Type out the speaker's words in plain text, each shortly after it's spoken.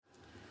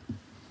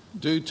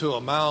Due to a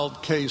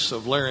mild case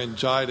of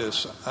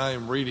laryngitis, I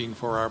am reading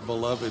for our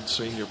beloved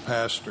senior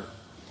pastor.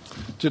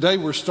 Today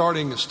we're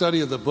starting a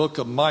study of the book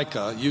of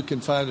Micah. You can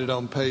find it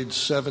on page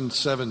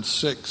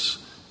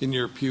 776 in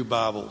your pew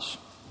Bibles.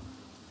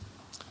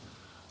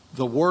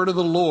 The word of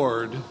the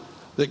Lord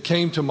that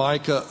came to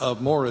Micah of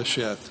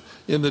Moresheth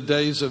in the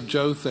days of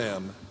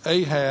Jotham,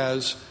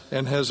 Ahaz,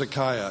 and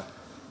Hezekiah,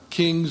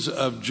 kings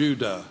of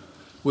Judah,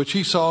 which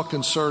he saw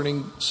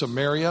concerning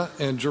Samaria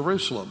and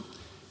Jerusalem.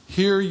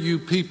 Hear, you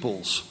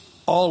peoples,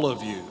 all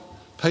of you.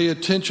 Pay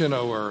attention,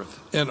 O earth,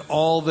 and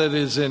all that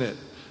is in it,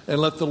 and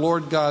let the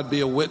Lord God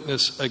be a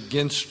witness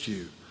against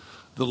you,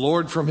 the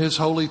Lord from his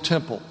holy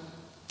temple.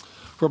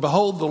 For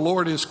behold, the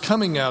Lord is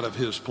coming out of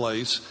his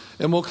place,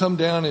 and will come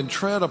down and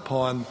tread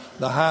upon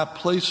the high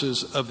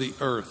places of the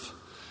earth,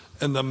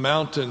 and the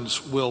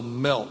mountains will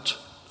melt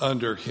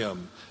under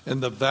him,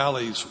 and the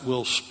valleys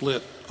will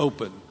split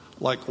open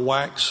like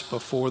wax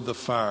before the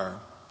fire,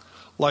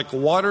 like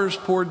waters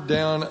poured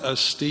down a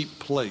steep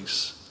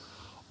place.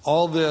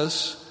 All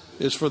this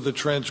is for the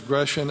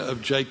transgression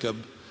of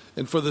Jacob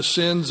and for the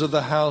sins of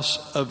the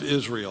house of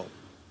Israel.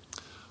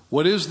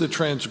 What is the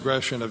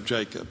transgression of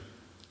Jacob?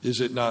 Is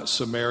it not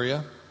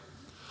Samaria?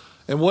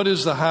 And what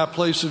is the high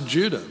place of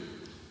Judah?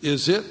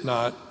 Is it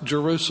not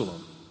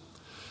Jerusalem?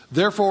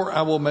 Therefore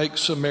I will make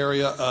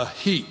Samaria a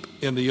heap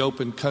in the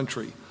open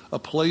country, a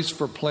place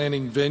for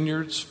planting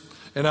vineyards,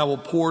 and I will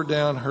pour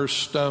down her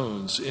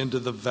stones into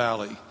the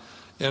valley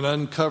and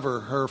uncover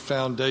her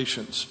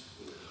foundations.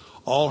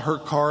 All her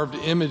carved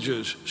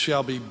images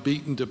shall be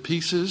beaten to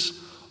pieces,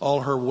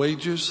 all her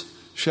wages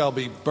shall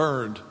be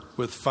burned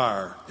with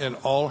fire, and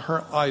all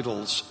her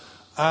idols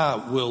I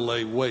will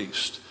lay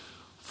waste.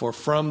 For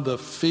from the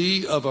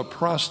fee of a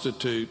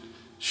prostitute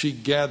she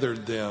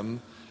gathered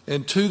them,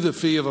 and to the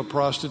fee of a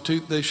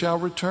prostitute they shall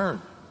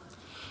return.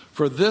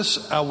 For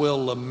this I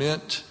will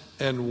lament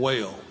and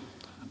wail.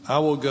 I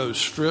will go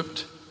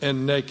stripped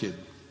and naked.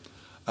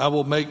 I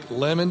will make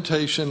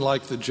lamentation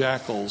like the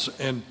jackals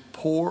and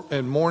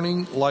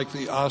mourning like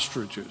the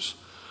ostriches.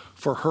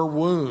 For her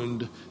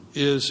wound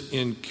is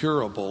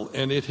incurable,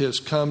 and it has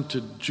come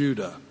to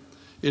Judah.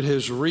 It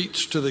has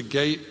reached to the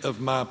gate of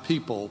my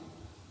people,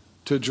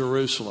 to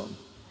Jerusalem.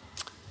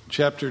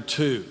 Chapter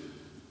 2.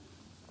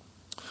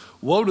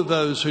 Woe to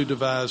those who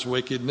devise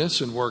wickedness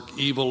and work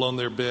evil on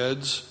their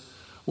beds.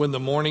 When the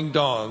morning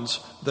dawns,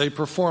 they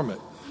perform it,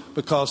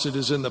 because it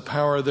is in the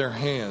power of their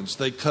hands.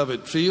 They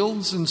covet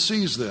fields and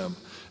seize them,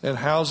 and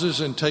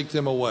houses and take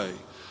them away.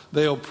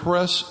 They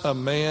oppress a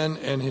man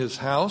and his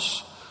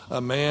house,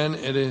 a man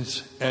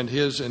and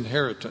his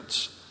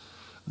inheritance.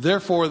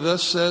 Therefore,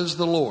 thus says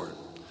the Lord,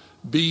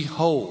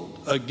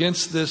 behold,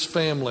 against this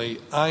family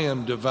I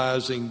am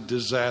devising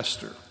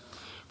disaster,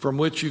 from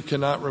which you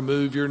cannot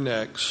remove your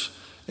necks,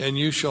 and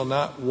you shall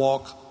not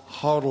walk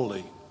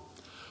haughtily.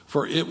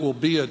 For it will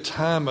be a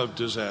time of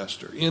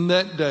disaster. In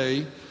that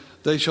day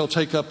they shall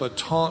take up a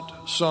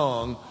taunt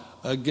song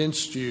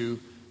against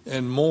you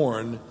and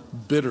mourn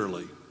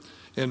bitterly,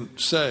 and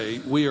say,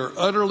 we are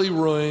utterly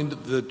ruined.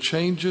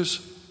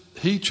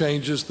 He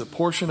changes the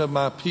portion of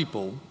my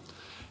people,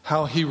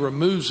 how he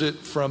removes it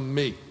from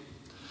me.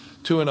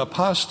 To an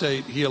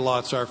apostate he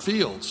allots our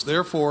fields.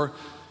 Therefore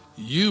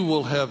you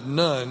will have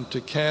none to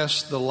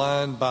cast the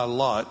line by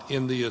lot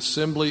in the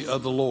assembly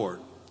of the Lord.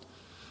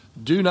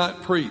 Do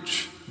not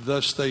preach,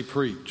 thus they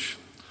preach.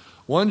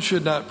 One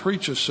should not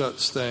preach of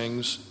such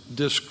things.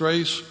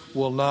 Disgrace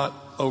will not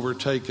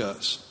overtake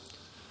us.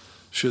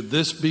 Should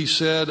this be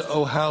said,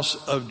 O house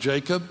of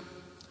Jacob?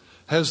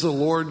 Has the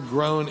Lord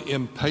grown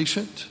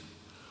impatient?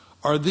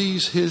 Are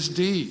these his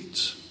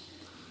deeds?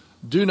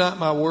 Do not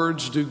my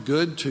words do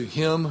good to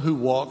him who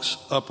walks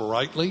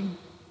uprightly?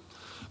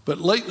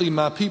 But lately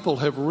my people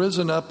have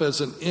risen up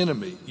as an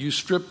enemy. You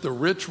strip the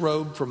rich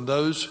robe from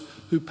those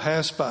who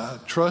pass by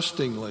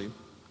trustingly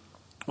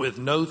with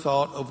no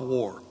thought of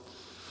war.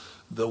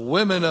 The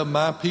women of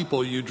my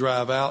people you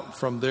drive out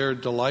from their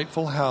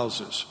delightful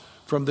houses.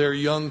 From their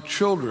young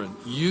children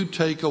you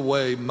take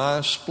away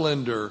my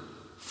splendor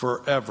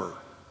forever.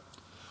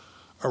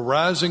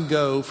 Arise and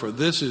go, for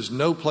this is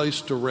no place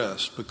to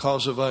rest,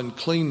 because of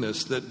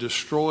uncleanness that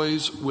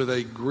destroys with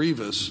a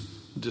grievous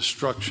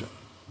destruction.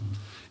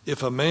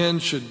 If a man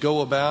should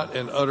go about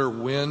and utter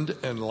wind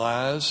and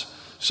lies,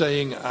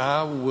 saying,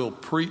 I will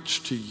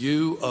preach to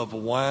you of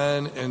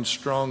wine and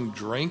strong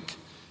drink,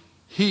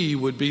 he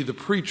would be the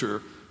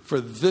preacher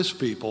for this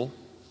people.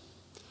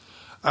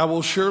 I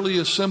will surely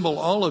assemble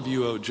all of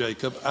you, O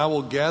Jacob. I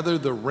will gather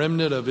the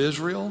remnant of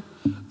Israel.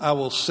 I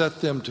will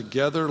set them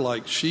together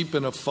like sheep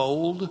in a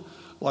fold,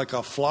 like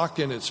a flock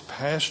in its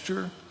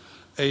pasture,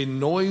 a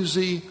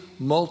noisy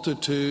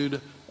multitude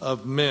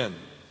of men.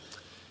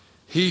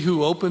 He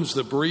who opens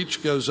the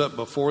breach goes up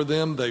before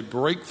them. They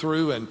break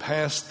through and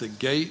pass the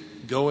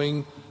gate,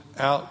 going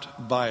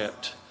out by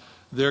it.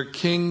 Their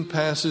king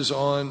passes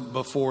on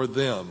before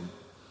them,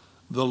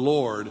 the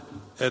Lord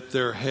at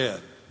their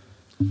head.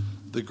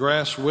 The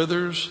grass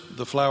withers,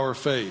 the flower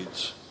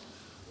fades,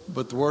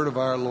 but the word of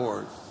our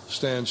Lord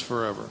stands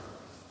forever.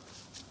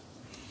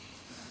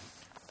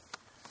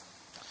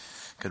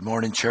 Good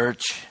morning,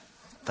 church.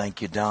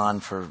 Thank you,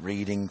 Don, for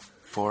reading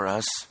for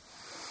us.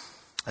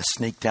 I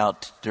sneaked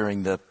out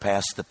during the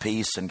Pass the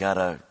Peace and got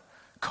a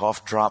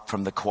cough drop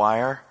from the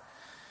choir.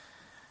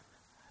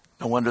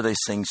 No wonder they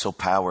sing so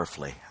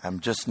powerfully. I'm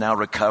just now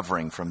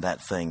recovering from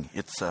that thing.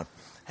 It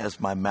has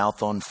my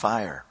mouth on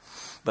fire.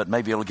 But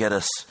maybe it'll get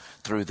us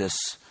through this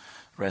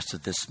rest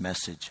of this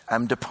message.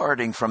 I'm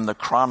departing from the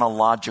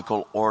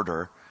chronological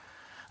order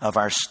of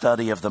our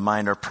study of the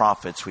minor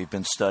prophets. We've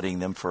been studying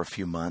them for a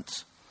few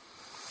months.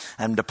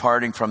 I'm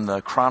departing from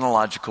the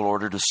chronological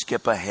order to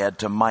skip ahead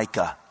to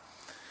Micah,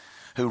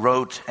 who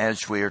wrote,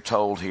 as we are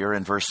told here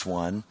in verse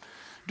 1,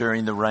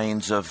 during the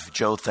reigns of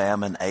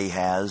Jotham and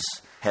Ahaz,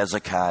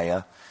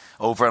 Hezekiah,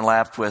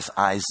 overlapped with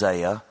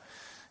Isaiah.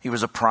 He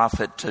was a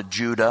prophet to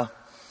Judah,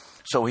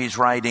 so he's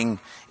writing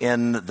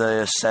in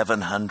the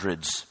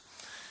 700s,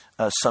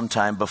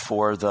 sometime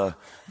before the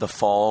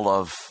fall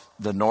of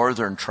the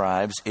northern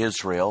tribes,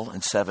 Israel,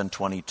 in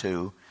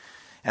 722.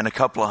 And almost a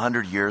couple of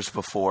hundred years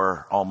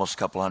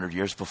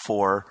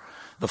before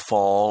the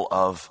fall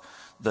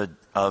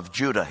of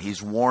Judah.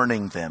 He's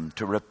warning them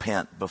to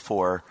repent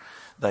before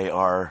they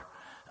are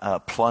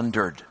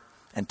plundered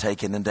and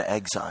taken into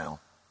exile.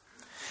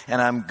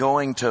 And I'm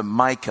going to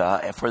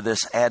Micah for this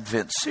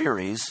Advent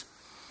series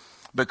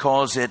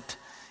because it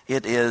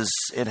has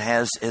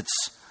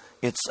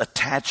its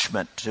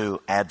attachment to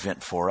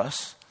Advent for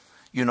us.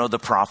 You know the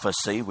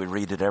prophecy, we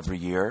read it every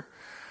year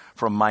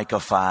from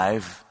Micah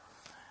 5.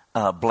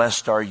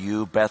 Blessed are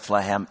you,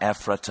 Bethlehem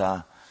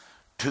Ephratah,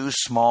 too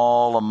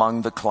small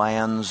among the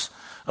clans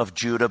of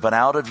Judah, but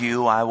out of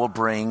you I will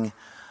bring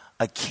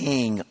a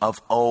king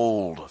of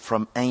old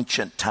from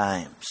ancient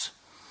times.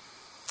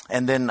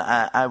 And then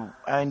I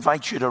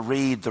invite you to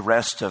read the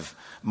rest of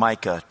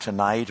Micah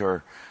tonight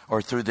or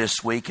through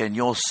this week, and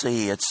you'll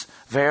see it's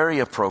very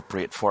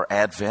appropriate for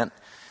Advent,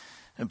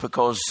 and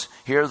because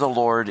here the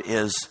Lord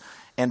is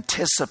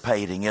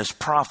anticipating, is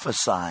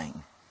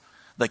prophesying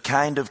the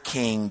kind of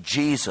king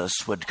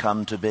Jesus would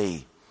come to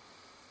be.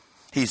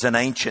 He's an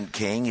ancient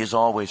king. He's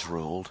always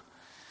ruled.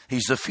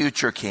 He's the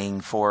future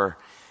king for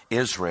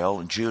Israel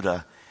and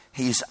Judah.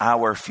 He's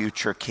our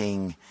future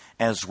king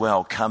as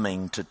well,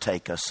 coming to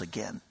take us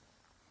again.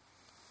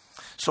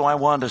 So I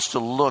want us to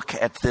look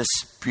at this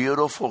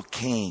beautiful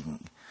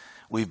king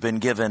we've been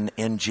given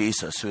in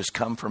Jesus, who has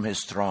come from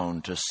his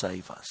throne to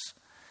save us.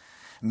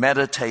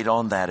 Meditate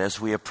on that as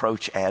we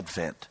approach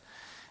Advent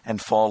and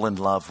fall in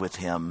love with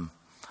him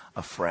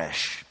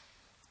afresh.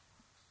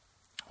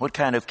 What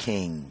kind of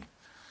king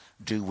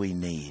do we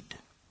need?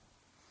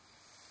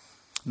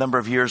 A number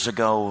of years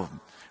ago,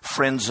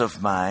 friends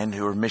of mine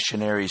who were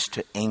missionaries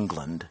to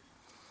England,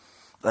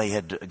 they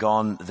had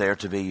gone there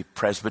to be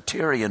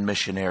Presbyterian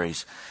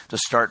missionaries, to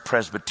start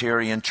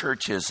Presbyterian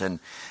churches and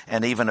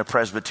even a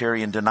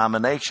Presbyterian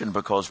denomination,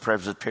 because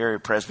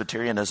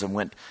Presbyterianism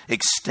went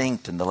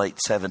extinct in the late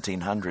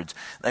 1700s.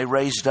 They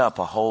raised up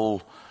a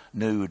whole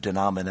new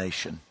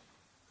denomination.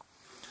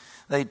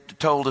 They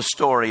told a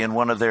story in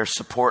one of their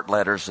support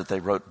letters that they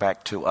wrote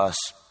back to us.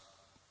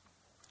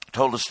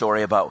 Told a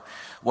story about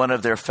one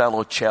of their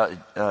fellow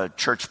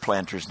church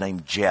planters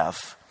named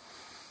Jeff,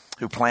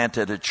 who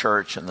planted a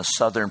church in the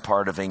southern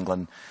part of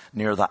England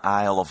near the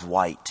Isle of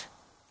Wight.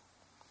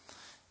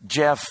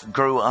 Jeff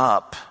grew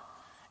up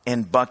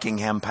in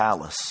Buckingham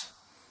Palace,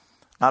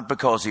 not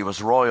because he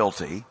was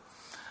royalty,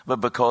 but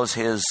because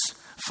his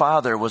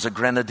father was a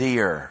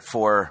grenadier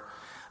for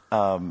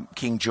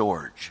King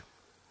George.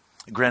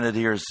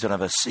 Grenadier is sort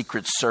of a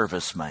secret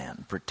service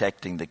man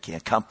protecting the king,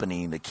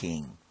 accompanying the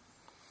king.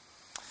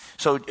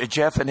 So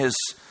Jeff and his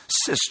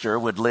sister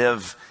would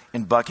live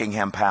in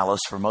Buckingham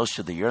Palace for most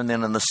of the year. And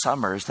then in the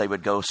summers, they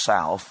would go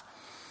south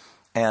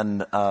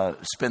and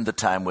spend the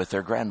time with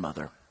their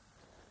grandmother.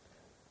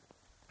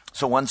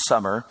 So one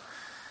summer,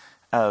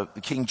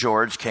 King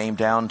George came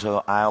down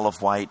to Isle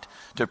of Wight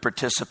to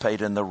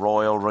participate in the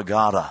Royal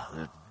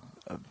Regatta,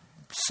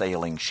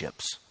 sailing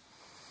ships.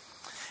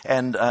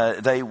 And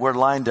they were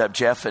lined up.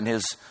 Jeff and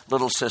his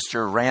little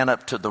sister ran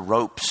up to the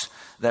ropes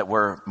that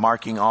were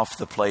marking off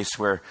the place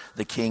where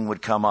the king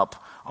would come up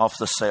off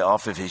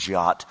of his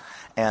yacht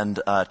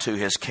and to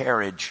his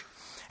carriage.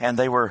 And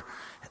they were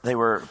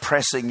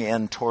pressing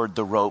in toward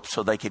the rope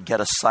so they could get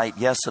a sight,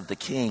 yes, of the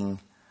king,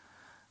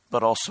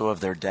 but also of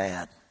their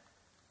dad.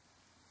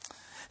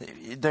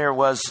 There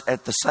was,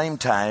 at the same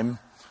time,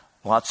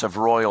 lots of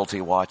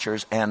royalty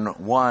watchers, and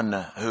one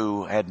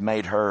who had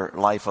made her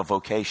life a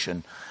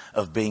vocation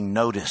of being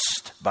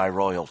noticed by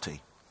royalty.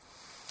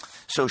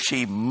 So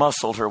she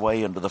muscled her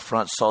way into the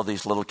front, saw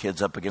these little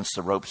kids up against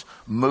the ropes,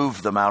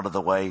 moved them out of the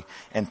way,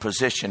 and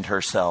positioned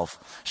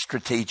herself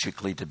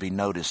strategically to be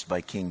noticed by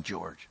King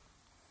George.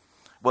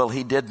 Well,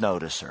 he did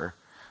notice her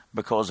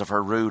because of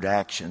her rude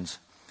actions,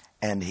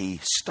 and he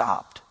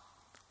stopped.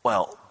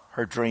 Well,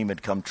 her dream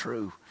had come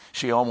true.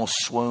 She almost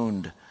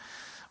swooned.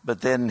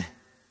 But then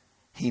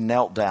he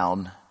knelt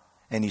down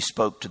and he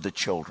spoke to the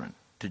children,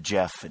 to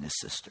Jeff and his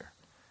sister.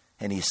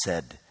 And he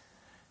said,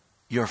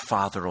 "Your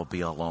father will be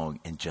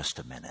along in just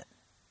a minute."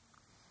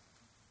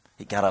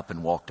 He got up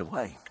and walked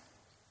away.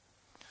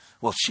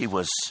 Well, she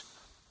was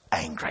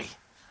angry.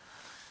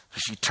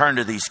 She turned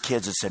to these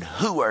kids and said,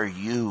 "Who are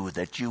you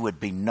that you would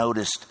be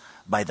noticed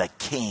by the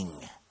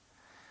king?"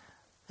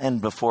 And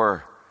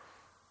before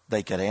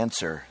they could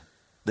answer,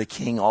 the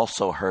king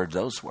also heard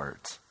those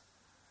words.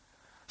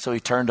 So he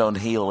turned on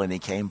heel and he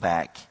came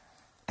back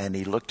and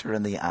he looked her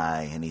in the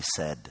eye and he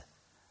said,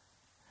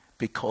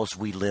 "Because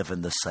we live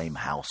in the same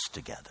house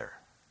together."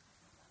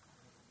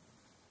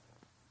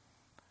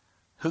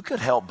 Who could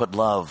help but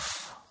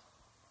love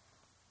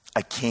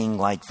a king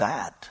like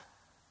that?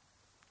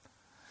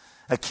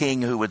 A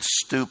king who would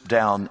stoop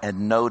down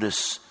and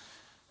notice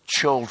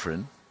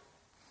children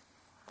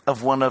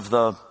of one of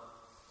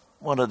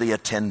the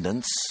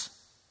attendants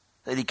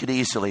that he could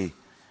easily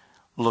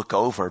look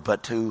over,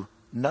 but to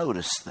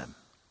notice them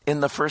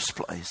in the first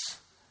place.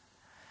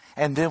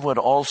 And then would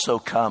also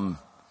come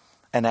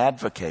and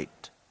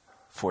advocate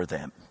for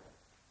them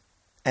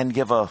and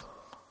give a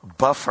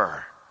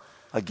buffer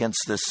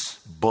against this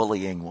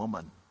bullying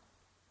woman.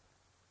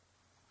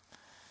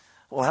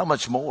 Well, how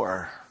much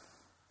more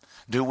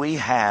do we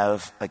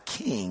have a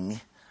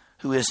king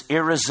who is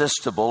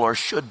irresistible, or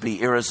should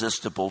be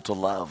irresistible to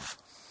love,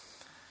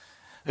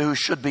 who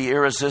should be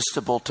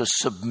irresistible to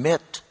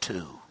submit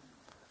to,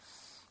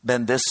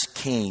 than this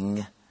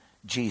King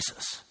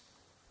Jesus?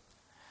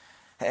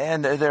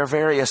 And there are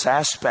various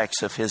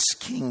aspects of his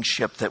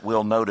kingship that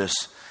we'll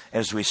notice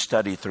as we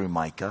study through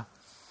Micah.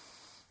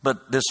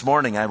 But this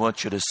morning I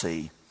want you to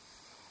see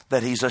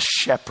that he's a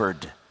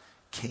shepherd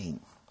king.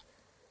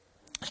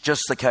 It's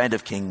just the kind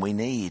of king we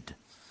need.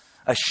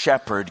 A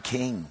shepherd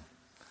king.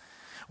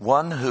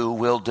 One who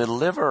will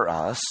deliver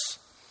us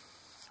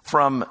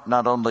from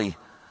not only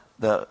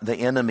the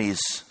enemies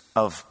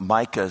of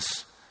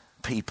Micah's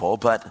people,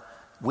 but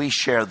we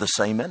share the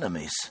same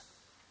enemies.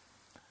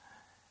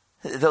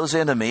 Those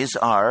enemies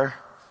are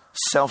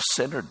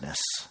self-centeredness,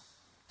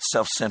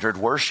 self-centered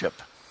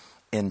worship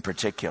in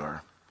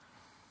particular.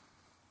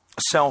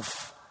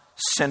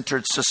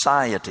 Self-centered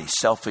society,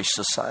 selfish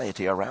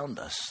society around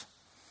us.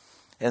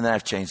 And then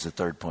I've changed the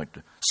third point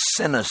to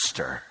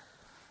sinister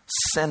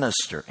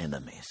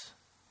enemies,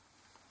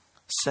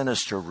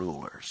 sinister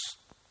rulers.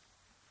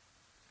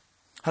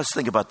 Let's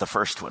think about the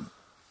first one.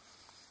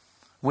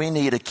 We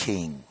need a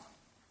king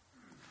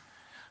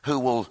who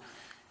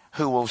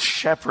will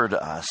shepherd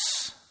us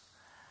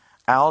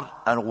out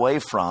and away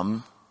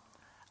from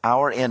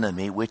our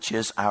enemy, which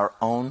is our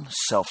own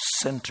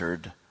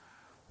self-centered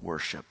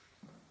worship.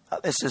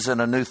 This isn't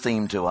a new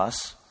theme to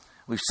us.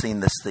 We've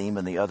seen this theme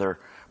in the other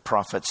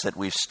prophets that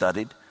we've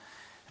studied.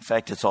 In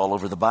fact, it's all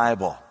over the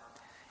Bible.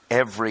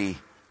 Every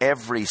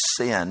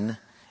sin,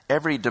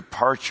 every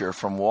departure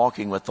from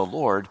walking with the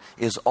Lord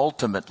is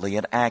ultimately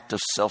an act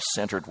of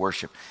self-centered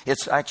worship.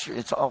 It's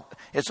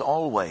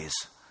always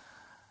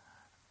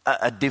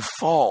a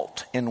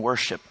default in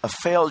worship, a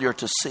failure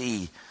to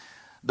see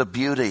the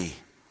beauty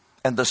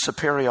and the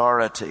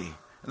superiority,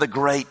 the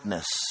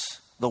greatness,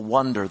 the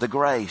wonder, the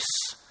grace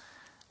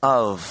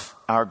of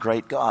our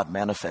great God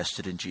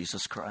manifested in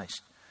Jesus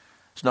Christ.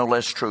 It's no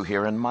less true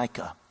here in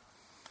Micah.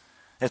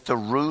 At the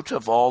root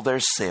of all their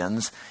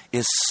sins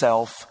is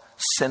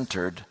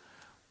self-centered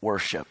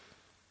worship.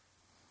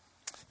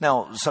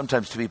 Now,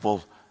 sometimes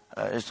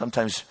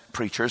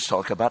preachers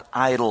talk about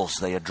idols.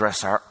 They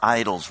address our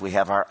idols. We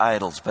have our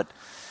idols. But,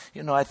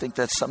 I think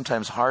that's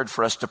sometimes hard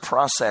for us to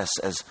process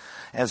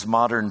as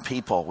modern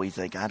people. We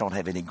think, I don't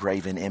have any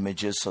graven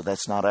images, so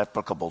that's not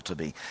applicable to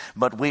me.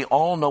 But we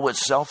all know what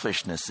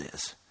selfishness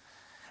is.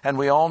 And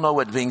we all know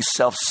what being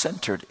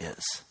self-centered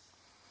is.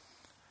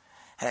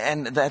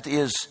 And that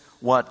is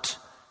what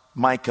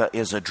Micah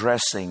is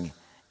addressing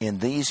in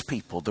these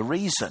people. The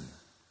reason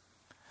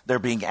they're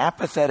being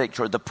apathetic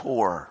toward the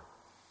poor,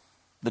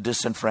 the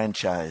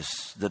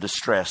disenfranchised, the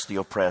distressed, the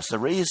oppressed. The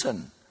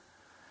reason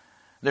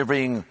they're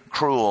being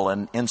cruel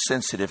and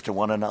insensitive to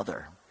one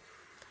another.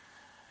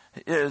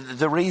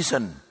 The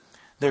reason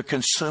they're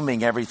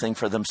consuming everything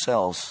for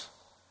themselves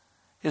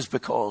is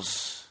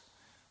because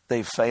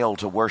they fail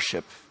to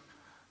worship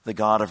the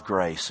God of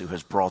grace who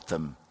has brought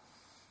them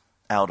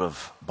out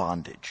of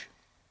bondage.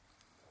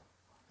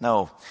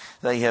 No,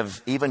 they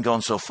have even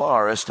gone so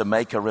far as to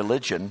make a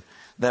religion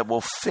that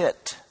will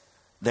fit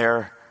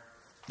their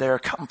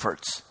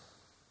comforts.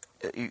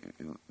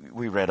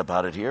 We read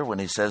about it here when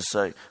he says,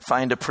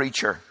 find a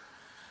preacher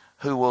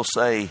who will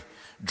say,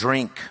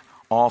 drink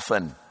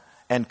often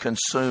and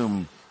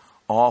consume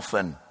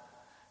often.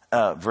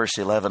 Verse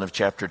 11 of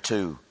chapter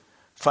 2.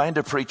 Find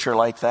a preacher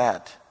like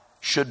that.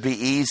 Should be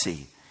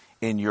easy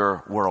in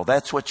your world.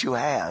 That's what you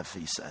have,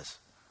 he says.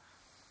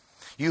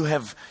 You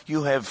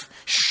have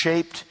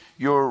shaped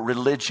your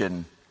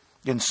religion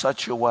in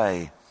such a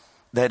way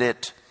that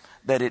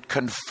it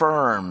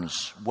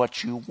confirms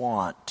what you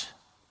want.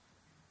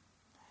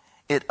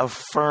 It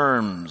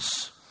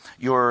affirms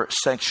your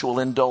sexual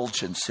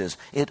indulgences.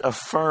 It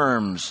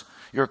affirms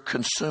your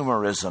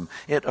consumerism.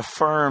 It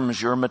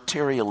affirms your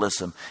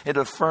materialism. It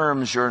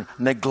affirms your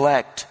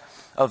neglect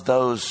of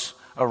those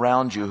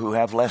around you who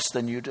have less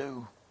than you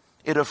do.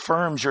 It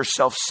affirms your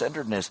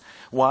self-centeredness.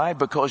 Why?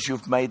 Because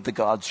you've made the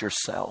gods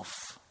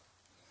yourself.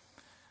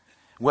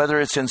 Whether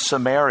it's in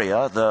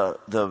Samaria,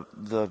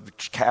 the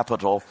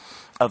capital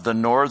of the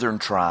northern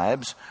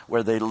tribes,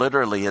 where they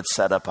literally had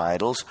set up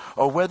idols,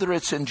 or whether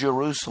it's in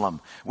Jerusalem,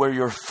 where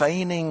you're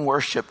feigning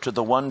worship to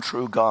the one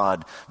true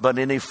God, but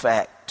in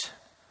effect,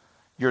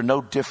 you're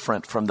no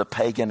different from the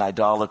pagan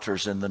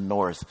idolaters in the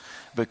north,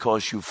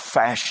 because you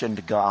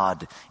fashioned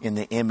God in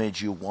the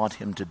image you want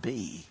him to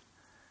be.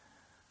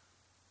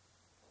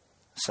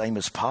 Same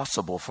is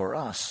possible for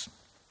us.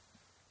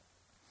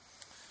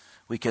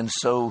 We can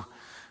so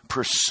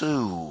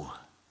pursue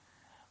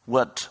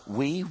what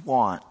we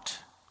want,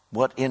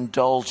 what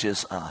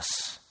indulges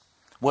us,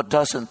 what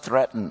doesn't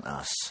threaten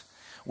us,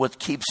 what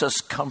keeps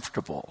us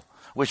comfortable,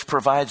 which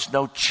provides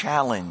no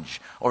challenge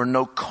or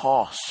no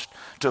cost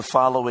to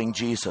following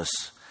Jesus.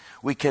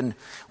 We can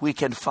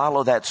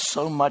follow that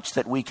so much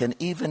that we can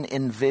even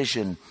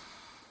envision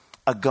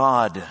a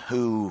God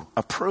who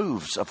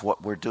approves of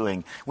what we're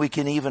doing. We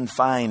can even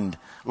find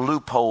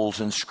loopholes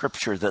in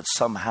Scripture that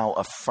somehow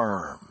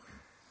affirm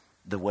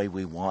the way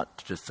we want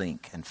to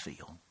think and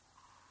feel.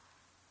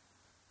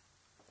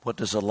 What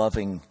does a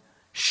loving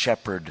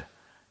shepherd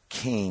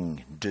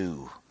king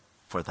do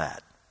for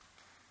that?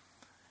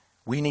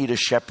 We need a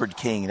shepherd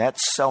king. That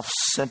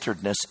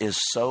self-centeredness is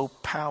so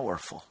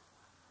powerful.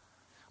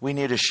 We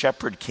need a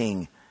shepherd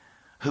king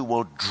who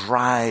will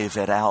drive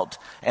it out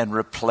and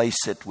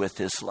replace it with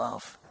his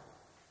love.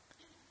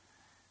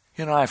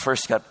 You know, I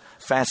first got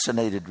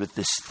fascinated with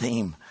this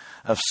theme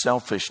of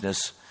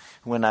selfishness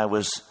when I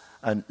was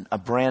a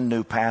brand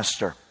new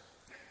pastor.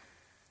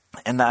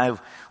 And I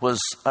was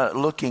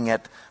looking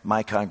at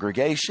my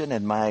congregation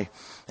and my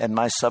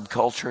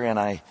subculture, and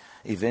I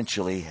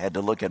eventually had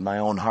to look at my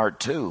own heart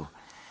too.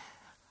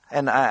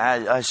 And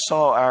I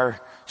saw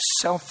our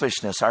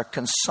selfishness, our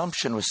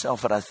consumption with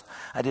self, but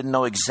I didn't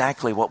know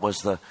exactly what was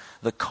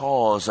the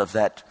cause of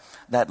that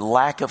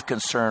lack of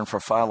concern for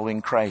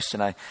following Christ.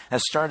 And I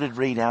started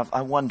reading.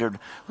 I wondered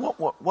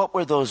what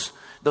were those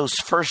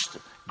first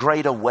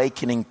great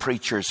awakening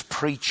preachers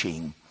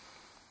preaching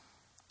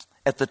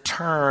at the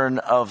turn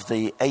of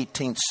the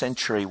 18th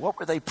century? What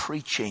were they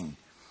preaching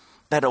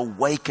that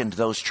awakened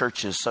those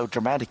churches so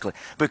dramatically?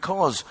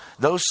 Because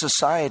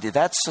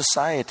that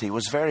society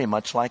was very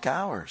much like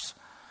ours.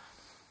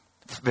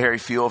 Very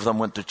few of them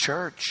went to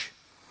church.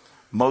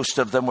 Most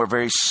of them were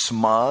very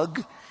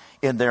smug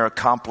in their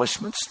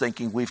accomplishments,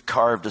 thinking we've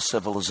carved a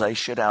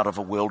civilization out of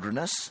a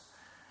wilderness.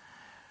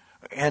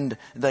 And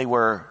they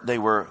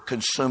were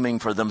consuming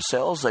for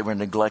themselves. They were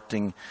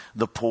neglecting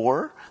the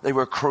poor. They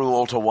were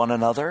cruel to one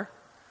another.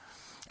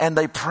 And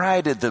they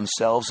prided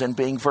themselves in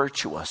being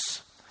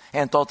virtuous,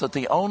 and thought that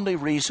the only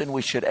reason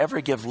we should ever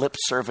give lip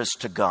service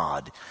to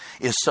God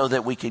is so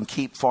that we can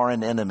keep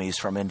foreign enemies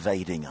from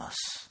invading us.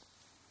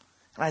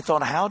 And I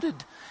thought, how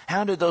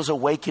did those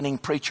awakening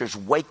preachers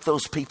wake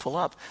those people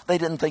up? They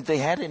didn't think they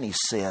had any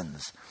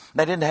sins.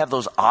 They didn't have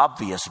those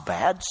obvious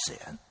bad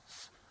sins.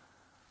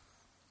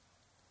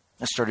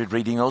 I started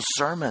reading those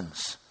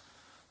sermons.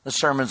 The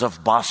sermons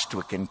of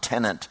Bostwick and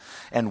Tennant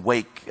and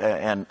Wake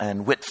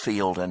and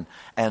Whitfield and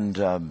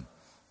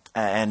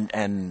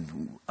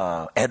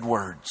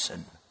Edwards.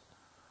 And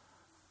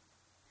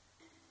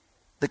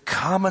the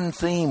common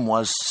theme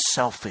was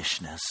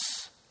selfishness.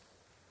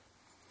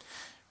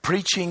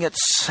 Preaching at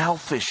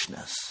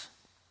selfishness.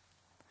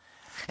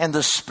 And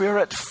the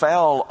Spirit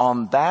fell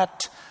on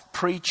that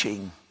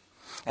preaching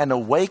and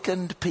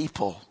awakened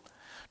people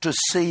to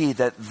see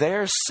that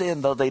their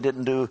sin, though they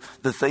didn't do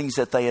the things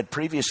that they had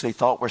previously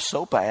thought were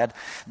so bad,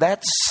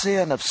 that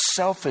sin of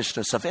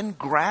selfishness, of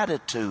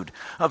ingratitude,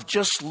 of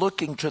just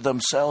looking to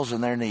themselves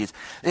and their needs,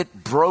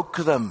 it broke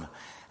them.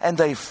 And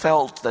they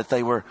felt that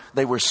they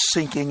were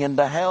sinking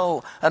into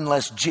hell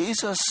unless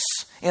Jesus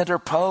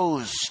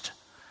interposed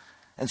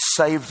and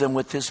saved them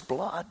with his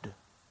blood.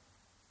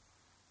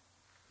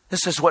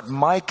 This is what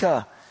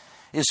Micah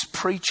is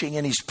preaching,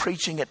 and he's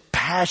preaching it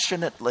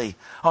passionately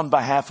on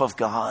behalf of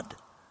God.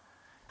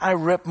 I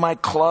rip my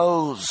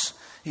clothes.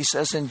 He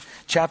says in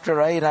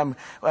chapter 8,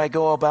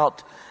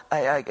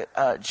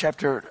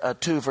 chapter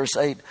 2, verse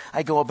 8,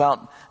 I go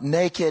about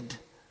naked,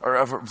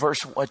 or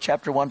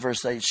chapter 1,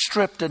 verse 8,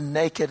 stripped and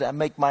naked, I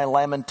make my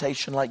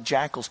lamentation like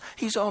jackals.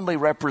 He's only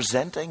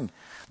representing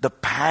the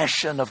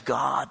passion of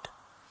God,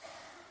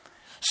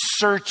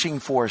 searching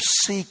for,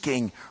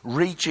 seeking,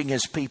 reaching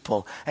his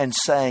people, and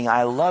saying,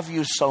 I love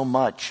you so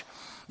much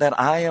that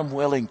I am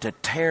willing to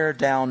tear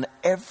down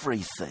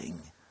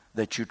everything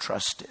that you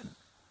trust in,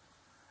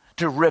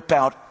 to rip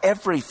out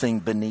everything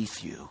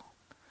beneath you,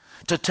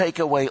 to take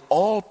away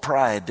all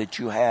pride that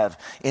you have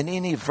in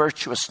any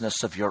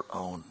virtuousness of your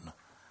own,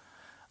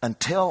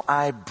 until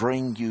I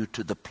bring you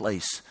to the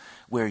place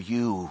where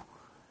you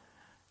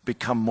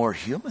become more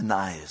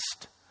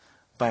humanized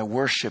by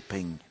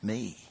worshiping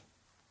me.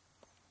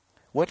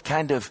 What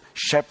kind of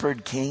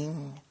shepherd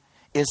king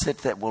is it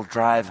that will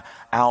drive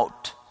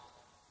out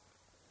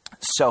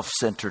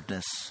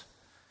self-centeredness?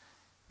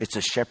 It's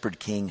a shepherd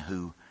king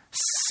who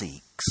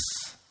seeks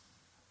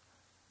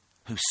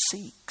who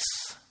seeks.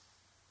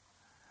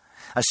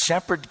 A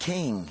shepherd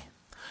king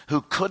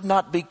who could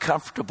not be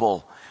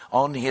comfortable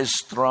on his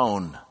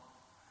throne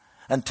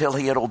until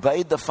he had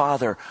obeyed the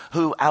Father,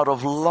 who out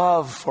of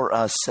love for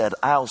us said,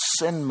 I'll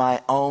send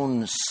my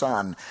own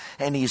Son.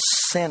 And he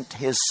sent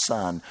his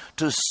Son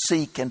to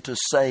seek and to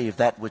save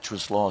that which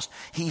was lost.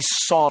 He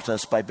sought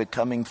us by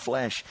becoming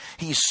flesh.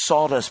 He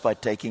sought us by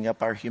taking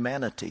up our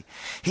humanity.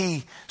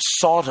 He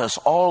sought us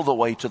all the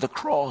way to the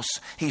cross.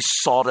 He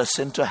sought us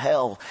into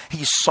hell.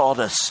 He sought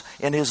us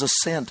in his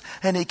ascent.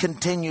 And he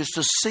continues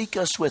to seek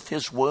us with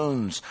his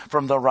wounds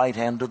from the right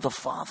hand of the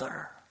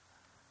Father.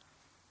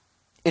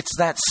 It's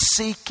that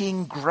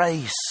seeking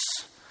grace,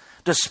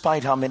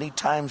 despite how many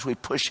times we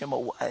push him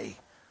away.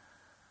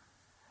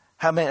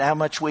 How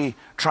much we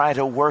try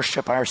to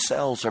worship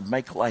ourselves or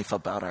make life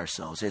about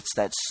ourselves. It's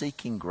that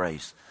seeking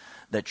grace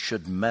that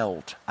should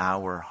melt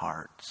our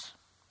hearts.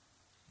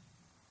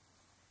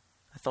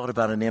 I thought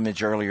about an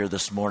image earlier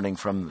this morning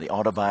from the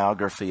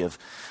autobiography of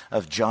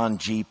John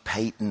G.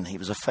 Paton. He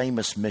was a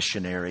famous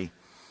missionary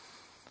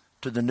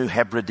to the New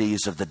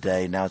Hebrides of the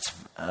day. Now it's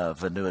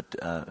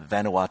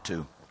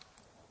Vanuatu.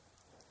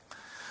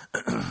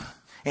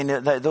 And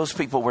those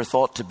people were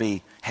thought to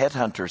be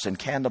headhunters and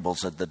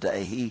cannibals of the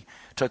day. He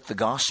took the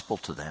gospel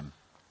to them.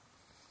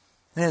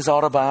 In his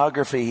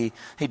autobiography,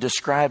 he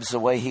describes the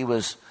way he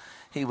was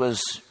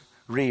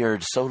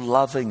reared so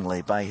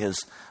lovingly by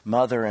his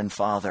mother and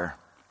father.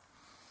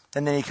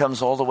 And then he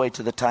comes all the way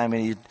to the time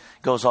and he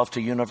goes off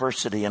to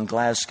university in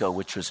Glasgow,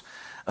 which was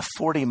a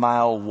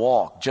 40-mile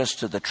walk just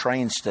to the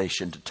train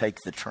station to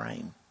take the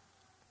train.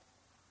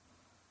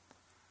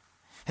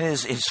 And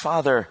his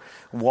father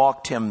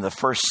walked him the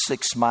first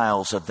 6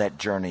 miles of that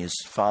journey. His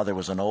father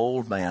was an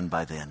old man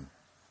by then.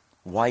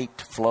 White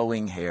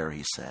flowing hair,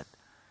 he said.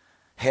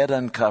 Head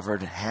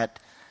uncovered, hat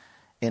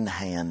in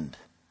hand.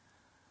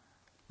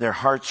 Their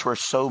hearts were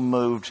so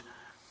moved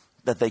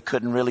that they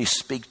couldn't really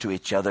speak to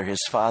each other.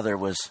 His father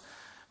was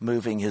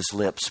moving his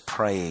lips,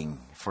 praying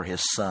for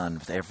his son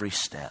with every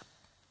step.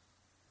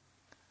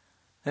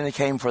 Then they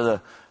came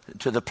to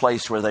the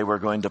place where they were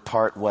going to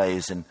part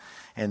ways,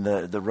 and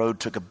the road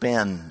took a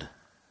bend.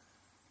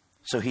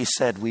 So he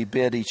said, we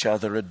bid each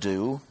other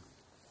adieu.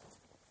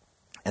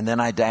 And then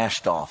I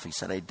dashed off. He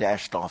said, I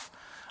dashed off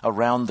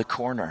around the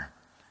corner.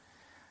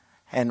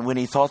 And when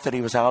he thought that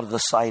he was out of the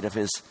sight of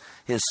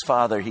his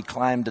father, he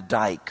climbed a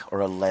dike or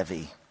a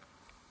levee.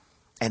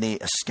 And he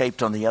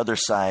escaped on the other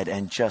side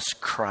and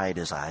just cried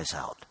his eyes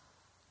out.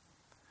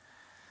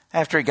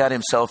 After he got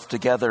himself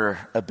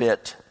together a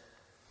bit,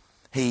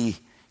 he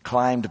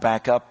climbed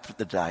back up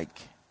the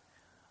dike,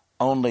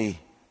 only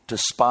to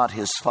spot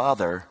his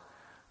father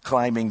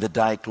climbing the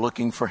dike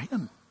looking for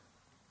him.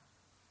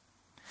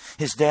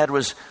 His dad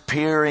was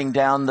peering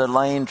down the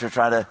lane to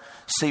try to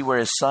see where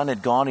his son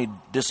had gone. He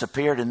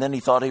disappeared, and then he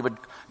thought he would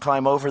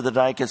climb over the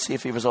dike and see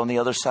if he was on the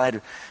other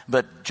side.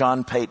 But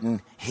John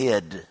Paton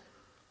hid.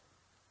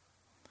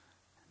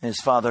 His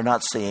father,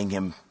 not seeing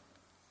him,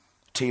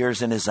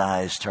 tears in his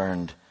eyes,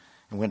 turned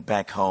and went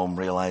back home,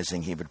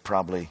 realizing he would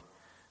probably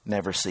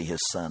never see his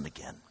son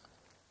again.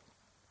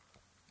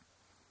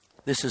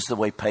 This is the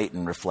way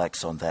Paton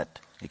reflects on that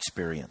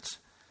experience.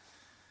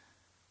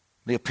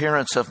 The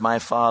appearance of my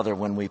father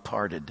when we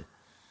parted,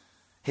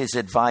 his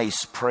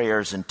advice,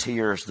 prayers, and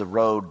tears, the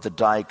road, the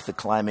dike, the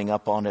climbing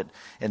up on it,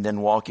 and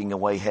then walking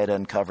away head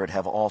uncovered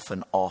have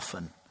often,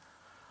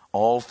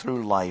 all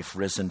through life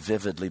risen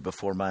vividly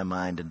before my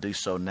mind, and do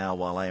so now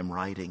while I am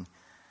writing,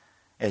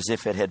 as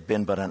if it had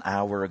been but an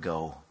hour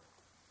ago.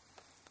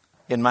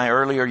 In my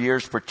earlier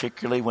years,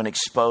 particularly when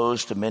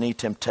exposed to many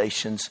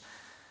temptations,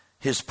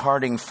 his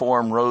parting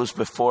form rose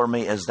before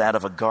me as that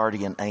of a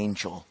guardian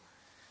angel.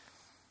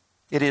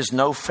 It is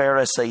no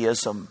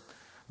Pharisaism,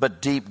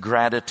 but deep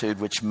gratitude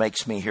which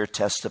makes me here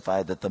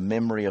testify that the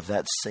memory of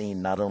that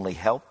scene not only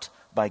helped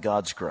by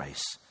God's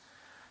grace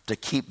to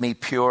keep me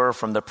pure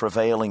from the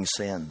prevailing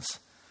sins,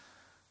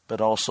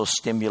 but also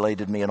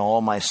stimulated me in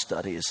all my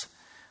studies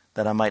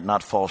that I might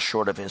not fall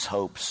short of his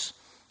hopes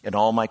in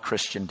all my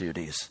Christian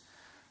duties,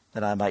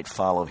 that I might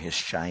follow his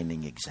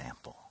shining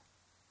example.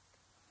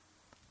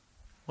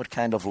 What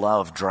kind of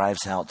love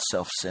drives out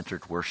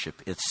self-centered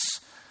worship?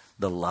 It's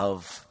the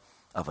love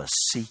of a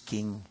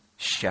seeking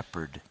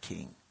shepherd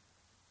king.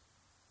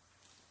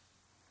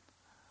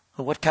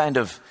 What kind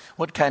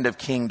of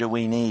king do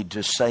we need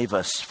to save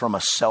us from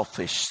a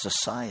selfish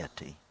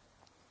society?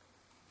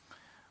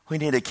 We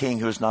need a king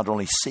who is not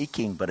only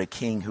seeking, but a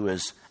king who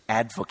is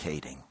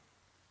advocating.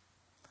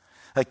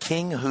 A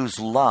king whose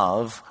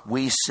love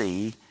we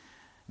see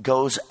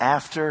goes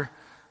after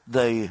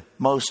the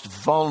most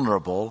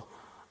vulnerable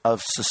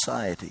of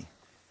society.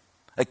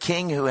 A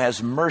king who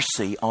has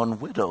mercy on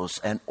widows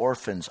and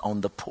orphans,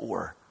 on the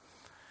poor.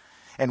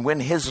 And when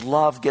his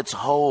love gets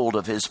hold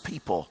of his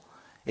people,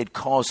 it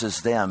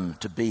causes them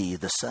to be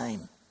the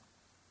same.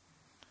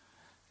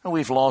 And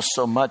we've lost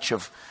so much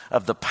of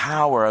the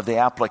power of the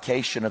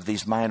application of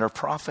these minor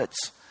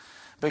prophets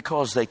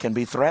because they can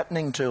be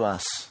threatening to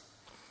us,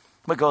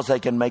 because they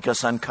can make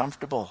us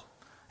uncomfortable.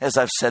 As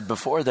I've said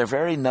before, they're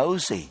very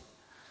nosy.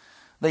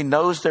 They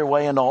nose their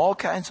way into all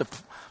kinds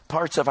of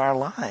parts of our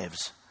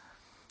lives.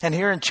 And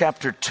here in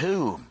chapter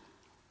 2,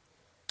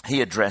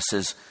 he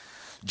addresses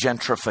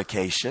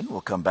gentrification.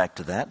 We'll come back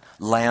to that.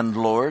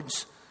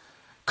 Landlords,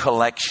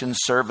 collection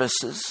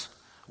services,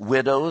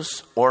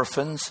 widows,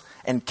 orphans,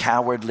 and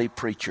cowardly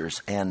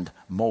preachers, and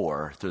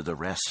more through the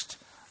rest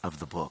of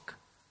the book.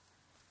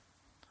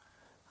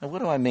 Now, what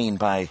do I mean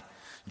by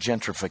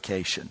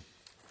gentrification?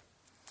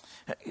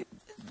 A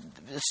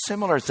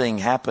similar thing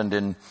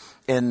happened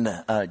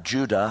in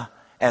Judah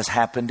as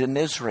happened in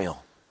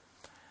Israel.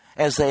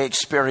 As they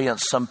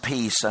experienced some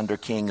peace under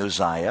King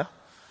Uzziah,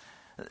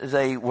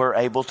 they were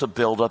able to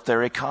build up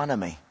their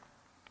economy.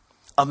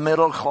 A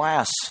middle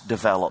class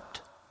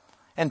developed,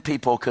 and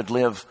people could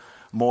live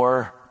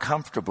more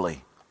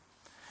comfortably.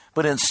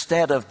 But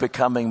instead of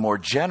becoming more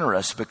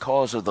generous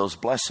because of those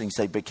blessings,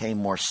 they became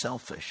more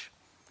selfish.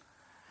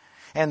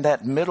 And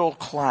that middle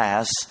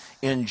class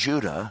in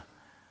Judah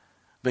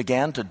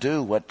began to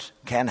do what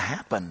can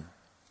happen.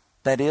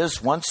 That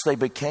is, once they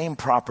became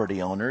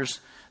property owners,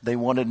 they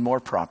wanted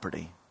more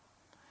property,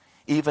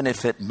 even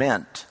if it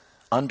meant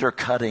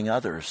undercutting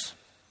others.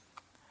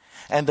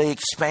 And they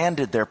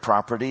expanded their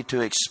property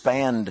to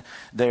expand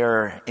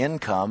their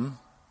income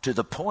to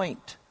the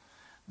point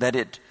that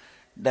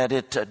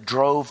it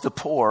drove the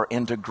poor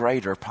into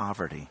greater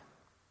poverty.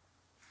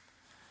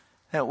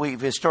 Now,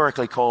 we've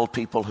historically called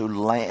people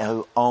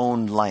who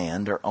own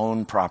land or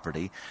own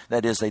property,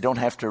 that is, they don't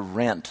have to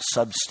rent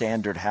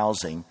substandard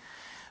housing,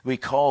 we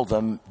call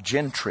them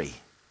gentry,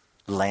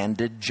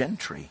 landed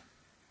gentry.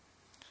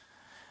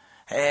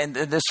 And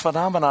this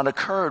phenomenon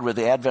occurred with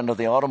the advent of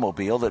the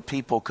automobile, that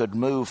people could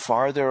move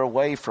farther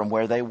away from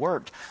where they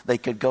worked. They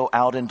could go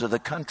out into the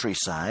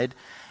countryside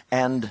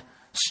and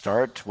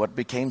start what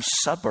became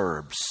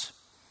suburbs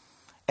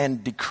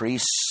and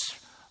decrease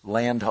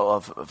land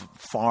of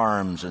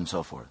farms and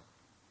so forth.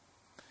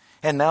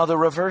 And now the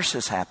reverse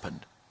has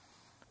happened.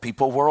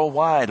 People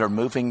worldwide are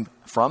moving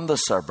from the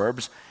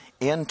suburbs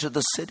into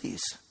the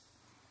cities.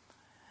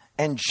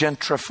 And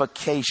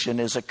gentrification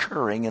is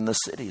occurring in the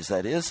cities.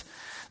 That is,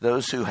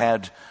 those who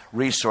had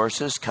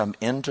resources come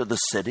into the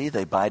city,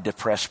 they buy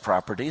depressed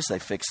properties, they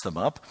fix them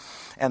up,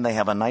 and they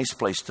have a nice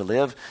place to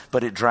live,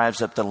 but it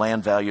drives up the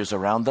land values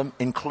around them,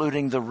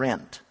 including the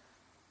rent.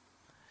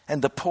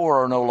 And the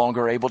poor are no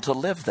longer able to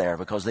live there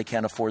because they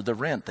can't afford the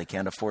rent, they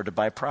can't afford to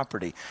buy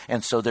property,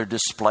 and so they're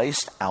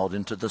displaced out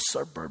into the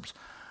suburbs.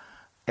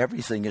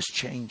 Everything is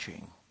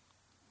changing.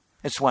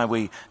 It's why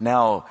we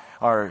now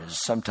are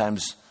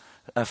sometimes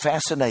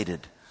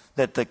fascinated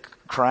that the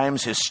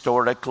crimes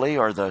historically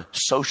or the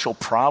social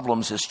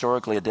problems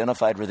historically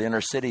identified with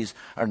inner cities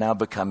are now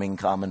becoming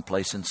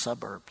commonplace in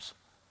suburbs.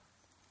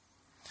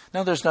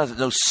 Now, there's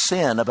no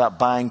sin about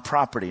buying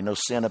property, no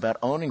sin about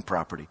owning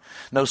property,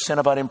 no sin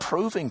about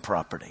improving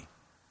property.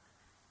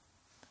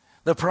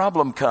 The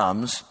problem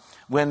comes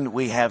when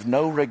we have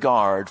no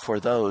regard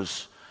for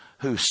those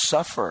who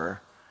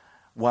suffer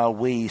while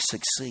we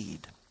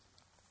succeed.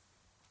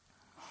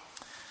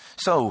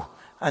 So,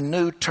 a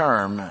new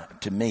term,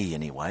 to me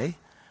anyway,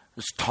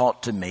 was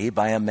taught to me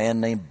by a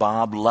man named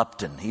Bob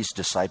Lupton. He's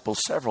discipled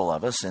several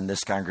of us in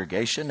this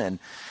congregation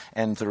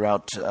and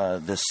throughout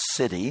this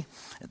city,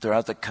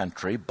 throughout the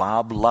country.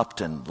 Bob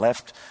Lupton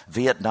left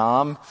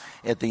Vietnam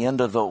at the end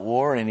of the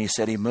war, and he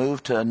said he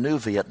moved to a new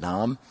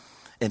Vietnam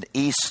in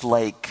East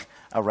Lake,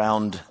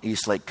 around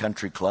East Lake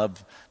Country Club,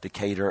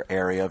 Decatur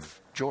area of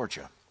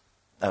Georgia,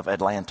 of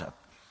Atlanta.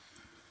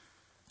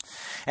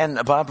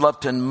 And Bob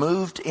Lupton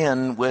moved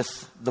in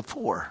with the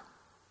poor.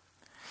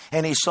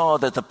 And he saw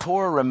that the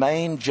poor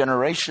remained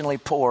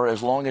generationally poor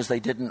as long as they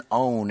didn't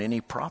own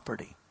any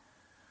property.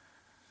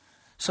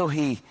 So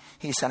he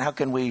said, how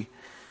can we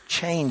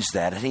change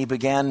that? And he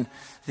began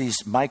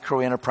these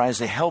micro enterprises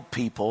to help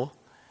people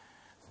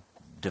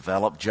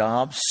develop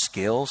jobs,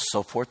 skills,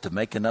 so forth, to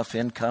make enough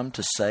income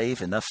to save,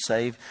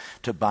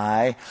 to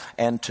buy,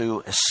 and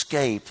to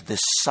escape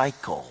this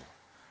cycle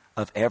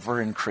of ever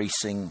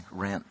increasing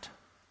rent.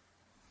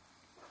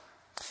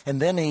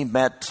 And then he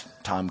met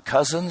Tom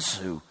Cousins,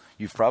 who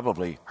you've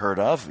probably heard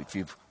of if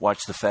you've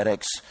watched the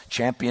FedEx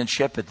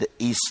Championship at the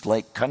East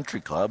Lake Country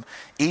Club.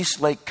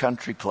 East Lake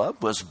Country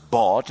Club was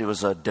bought. It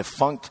was a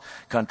defunct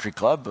country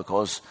club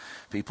because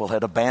people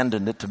had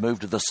abandoned it to move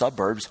to the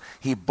suburbs.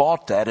 He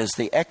bought that as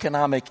the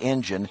economic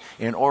engine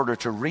in order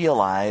to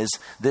realize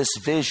this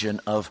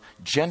vision of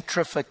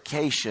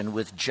gentrification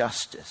with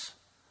justice.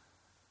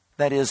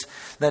 That is,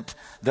 that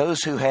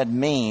those who had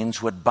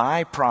means would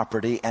buy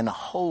property and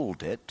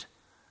hold it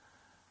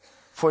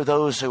for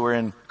those who were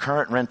in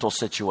current rental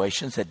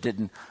situations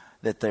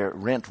that their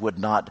rent would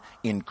not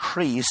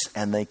increase,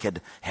 and they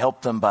could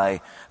help them by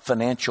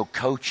financial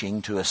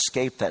coaching to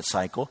escape that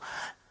cycle,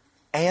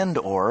 and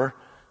or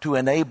to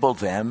enable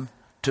them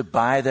to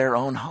buy their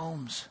own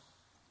homes.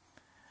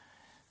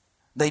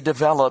 They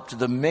developed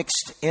the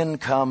mixed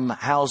income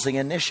housing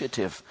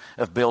initiative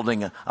of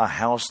building a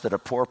house that a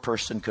poor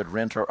person could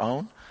rent or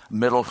own, a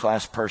middle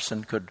class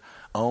person could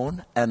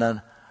own, and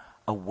a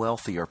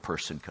wealthier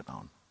person could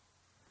own.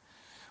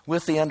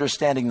 with the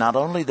understanding not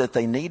only that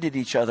they needed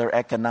each other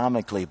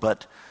economically,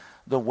 but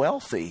the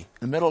wealthy,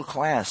 the middle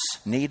class,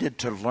 needed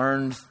to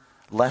learn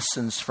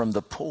lessons from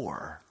the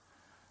poor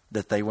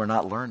that they were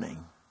not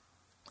learning,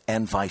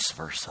 and vice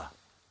versa.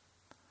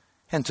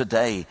 And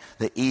today,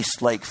 the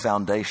East Lake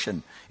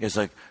Foundation is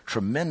a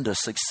tremendous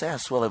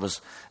success. Well, it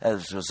was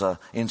an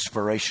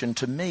inspiration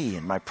to me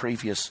in my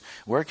previous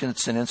work, and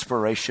it's an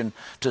inspiration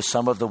to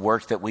some of the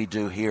work that we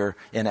do here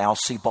in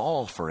Alcee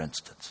Ball, for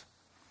instance.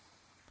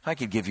 I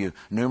could give you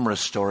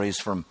numerous stories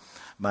from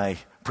my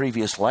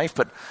previous life,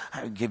 but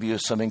I would give you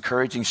some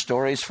encouraging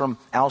stories from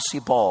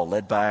Alcee Ball,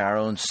 led by our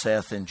own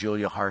Seth and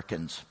Julia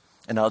Harkins,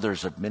 and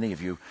others, many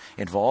of you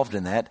involved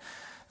in that.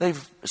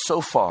 They've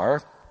so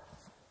far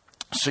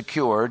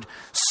secured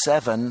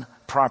 7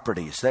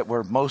 properties that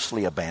were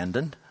mostly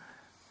abandoned,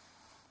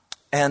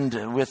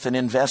 and with an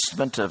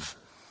investment of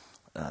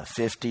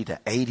 $50,000 to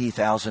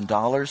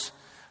 $80,000,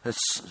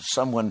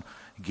 someone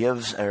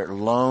gives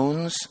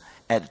loans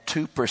at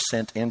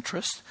 2%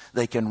 interest.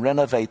 They can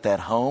renovate that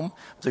home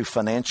through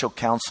financial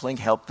counseling,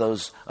 help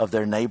those of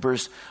their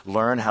neighbors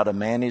learn how to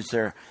manage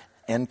their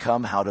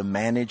income, how to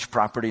manage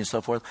property and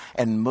so forth,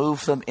 and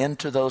move them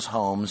into those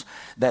homes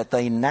that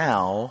they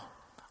now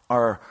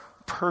are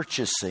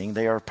purchasing.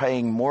 They are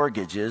paying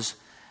mortgages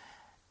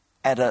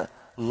at a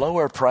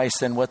lower price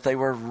than what they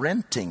were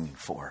renting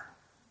for.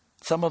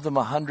 Some of them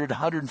 $100,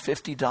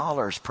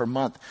 $150 per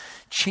month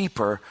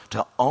cheaper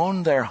to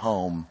own their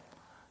home,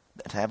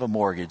 to have a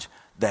mortgage,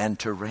 than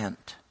to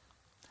rent.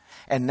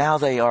 And now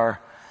they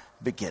are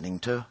beginning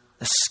to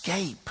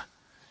escape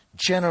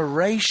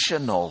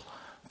generational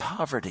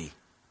poverty.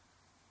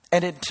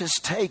 And it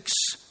just takes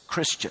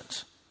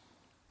Christians.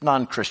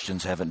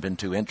 Non-Christians haven't been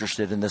too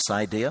interested in this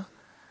idea.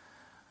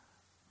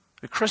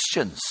 The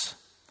Christians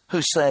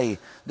who say,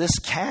 this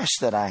cash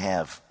that I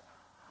have,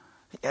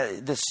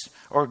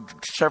 or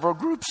several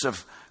groups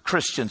of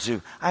Christians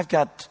who I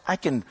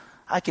can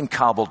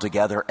cobble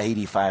together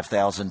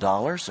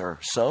 $85,000 or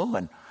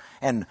so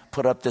and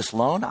put up this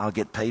loan. I'll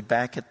get paid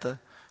back at the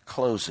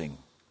closing.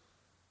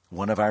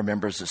 Several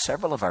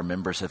of our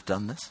members have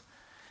done this.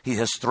 He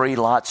has 3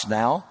 lots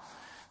now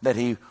that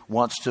he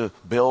wants to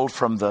build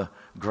from the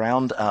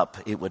ground up.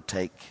 It would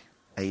take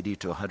 $80,000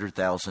 to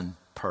 $100,000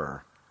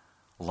 per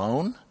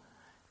loan,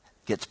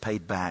 gets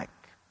paid back.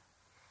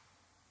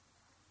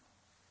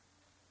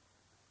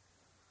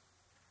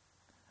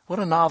 What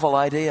a novel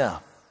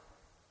idea,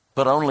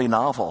 but only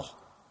novel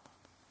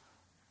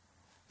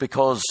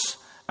because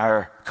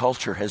our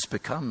culture has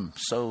become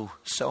so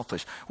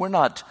selfish. We're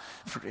not,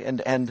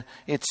 and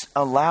it's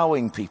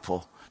allowing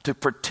people to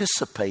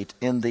participate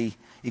in the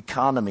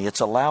economy.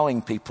 It's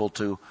allowing people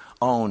to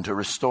own, to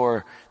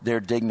restore their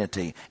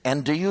dignity.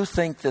 And do you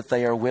think that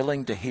they are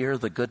willing to hear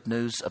the good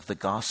news of the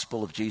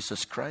gospel of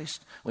Jesus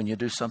Christ when you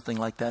do something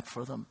like that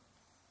for them?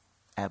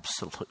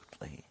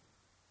 Absolutely.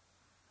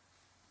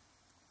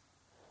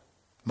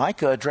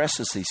 Micah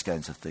addresses these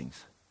kinds of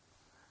things.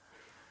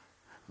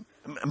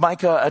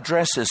 Micah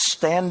addresses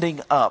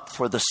standing up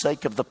for the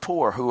sake of the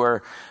poor who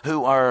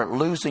are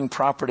losing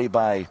property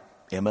by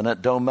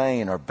eminent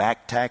domain or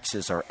back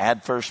taxes or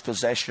adverse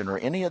possession or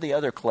any of the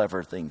other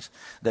clever things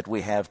that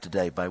we have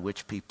today by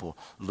which people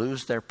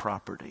lose their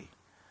property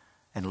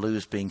and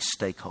lose being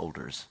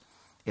stakeholders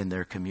in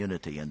their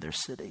community and their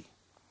city.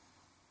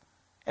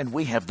 And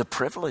we have the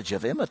privilege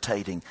of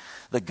imitating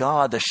the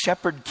God, the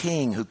shepherd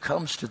king who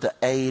comes to the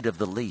aid of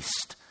the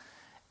least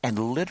and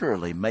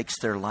literally makes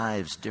their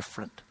lives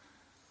different,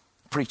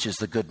 preaches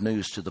the good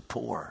news to the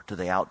poor, to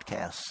the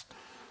outcast,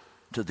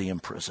 to the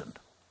imprisoned.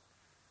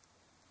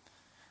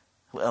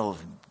 Well,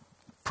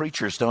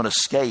 preachers don't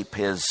escape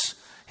his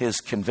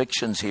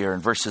convictions here in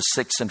verses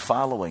 6 and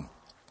following.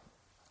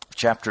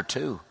 Chapter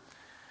 2.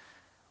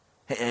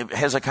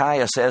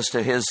 Hezekiah says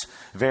to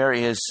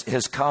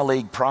his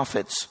colleague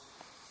prophets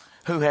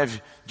who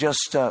have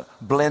just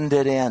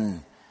blended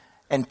in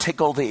and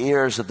tickled the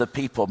ears of the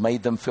people,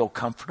 made them feel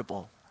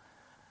comfortable.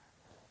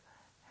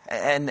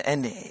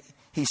 And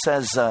he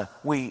says,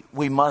 we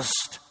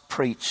must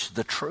preach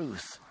the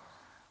truth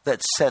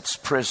that sets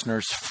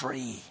prisoners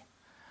free,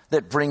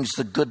 that brings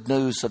the good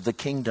news of the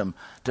kingdom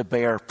to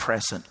bear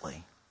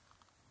presently.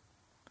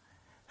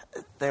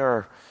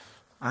 I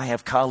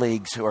have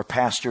colleagues who are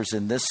pastors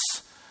in this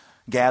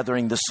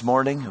gathering this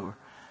morning, who are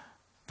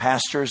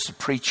pastors,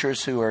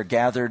 preachers who are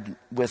gathered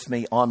with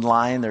me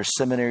online. There are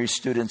seminary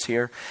students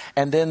here.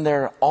 And then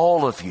there are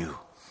all of you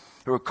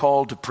who are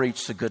called to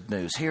preach the good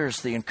news.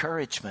 Here's the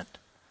encouragement.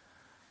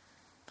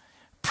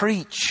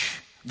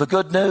 Preach the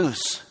good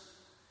news,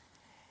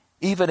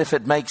 even if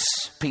it makes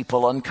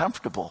people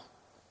uncomfortable.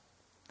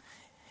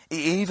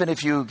 Even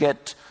if you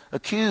get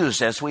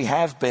accused, as we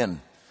have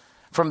been,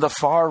 from the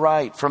far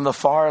right, from the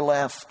far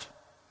left.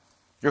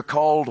 You're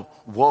called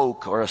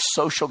woke or a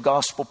social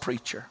gospel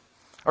preacher.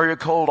 Or you're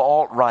called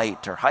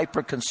alt-right or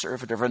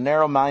hyper-conservative or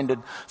narrow-minded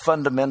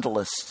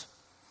fundamentalist.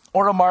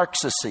 Or a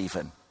Marxist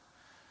even.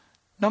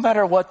 No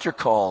matter what you're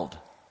called,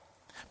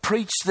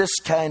 preach this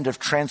kind of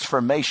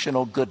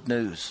transformational good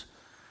news.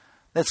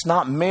 That's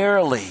not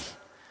merely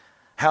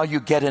how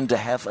you get into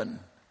heaven,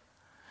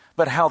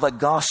 but how the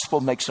gospel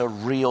makes a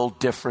real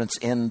difference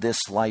in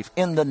this life,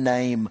 in the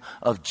name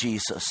of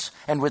Jesus,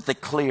 and with the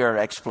clear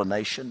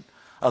explanation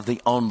of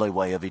the only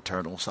way of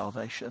eternal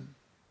salvation.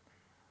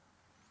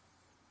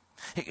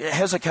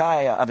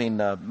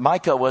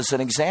 Micah was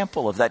an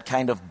example of that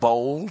kind of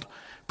bold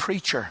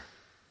preacher.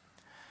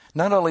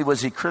 Not only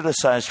was he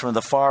criticized from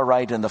the far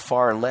right and the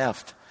far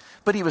left,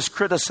 but he was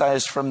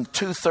criticized from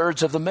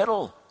 2/3 of the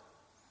middle.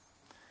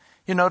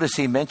 You notice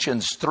he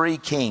mentions 3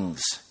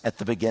 kings at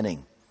the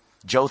beginning: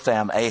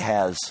 Jotham,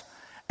 Ahaz,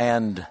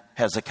 and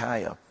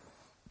Hezekiah.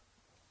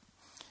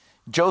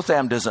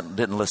 Jotham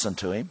didn't listen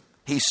to him.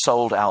 He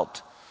sold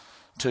out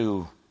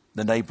to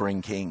the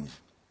neighboring king.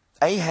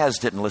 Ahaz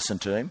didn't listen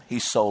to him. He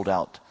sold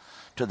out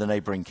to the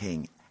neighboring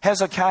king.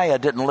 Hezekiah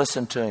didn't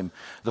listen to him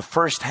the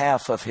first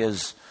half of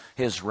his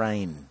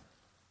reign.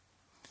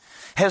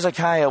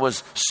 Hezekiah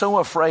was so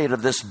afraid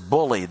of this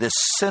bully, this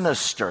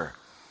sinister,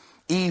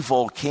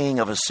 evil king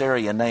of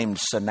Assyria named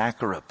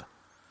Sennacherib.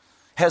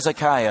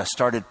 Hezekiah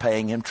started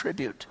paying him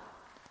tribute.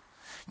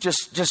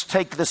 Just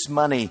take this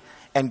money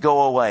and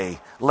go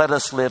away. Let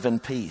us live in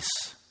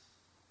peace.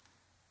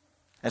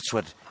 That's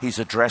what he's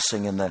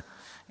addressing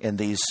in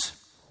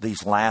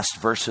these last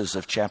verses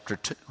of chapter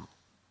 2.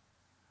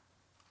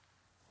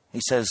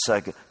 He says,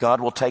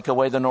 God will take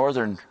away the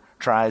northern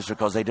tribes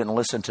because they didn't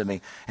listen to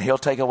me. And he'll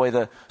take away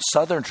the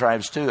southern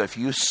tribes too if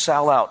you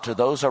sell out to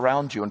those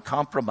around you and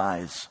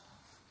compromise.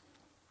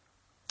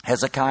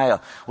 Hezekiah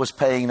was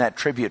paying that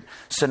tribute.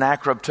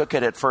 Sennacherib took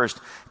it at first,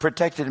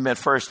 protected him at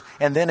first,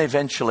 and then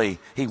eventually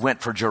he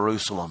went for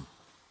Jerusalem.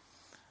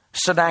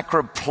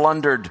 Sennacherib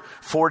plundered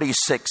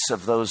 46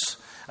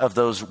 of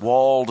those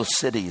walled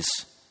cities.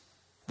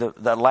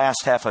 The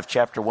last half of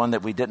chapter 1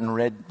 that we didn't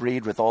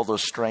read with all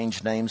those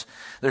strange names,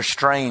 they're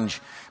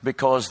strange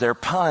because they're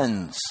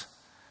puns.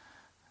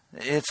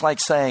 It's like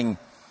saying,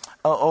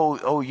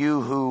 oh,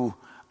 you who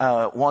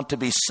want to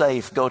be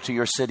safe, go to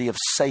your city of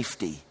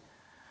safety.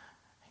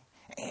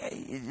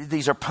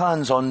 These are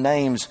puns on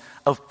names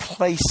of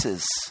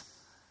places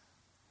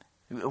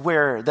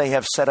where they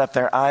have set up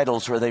their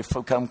idols, where they've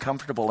become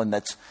comfortable, and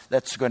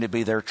that's going to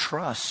be their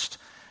trust.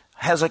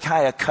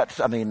 Sennacherib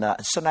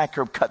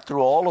cut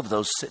through all of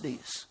those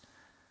cities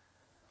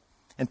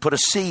and put a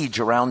siege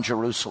around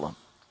Jerusalem.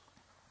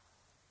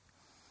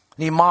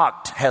 And he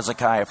mocked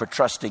Hezekiah for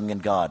trusting in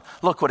God.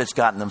 Look what it's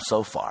gotten them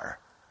so far.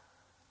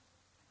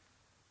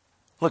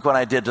 Look what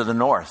I did to the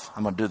north.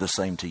 I'm going to do the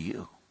same to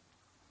you.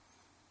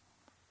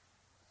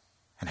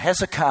 And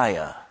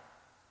Hezekiah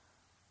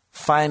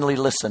finally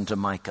listened to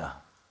Micah.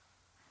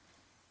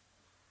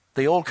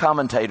 The old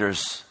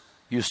commentators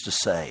used to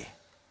say,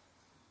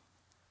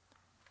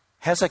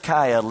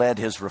 Hezekiah led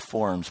his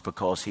reforms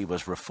because he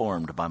was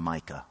reformed by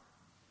Micah.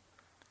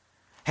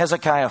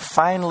 Hezekiah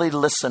finally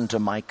listened to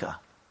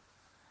Micah.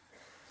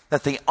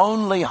 That the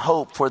only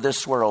hope for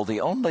this world,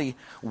 the only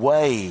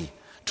way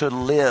to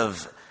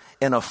live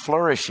in a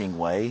flourishing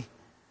way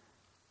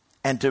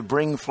and to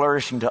bring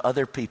flourishing to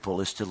other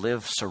people is to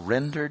live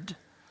surrendered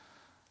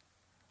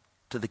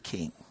to the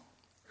king.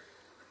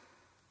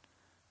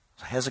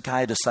 So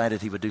Hezekiah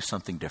decided he would do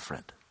something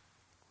different.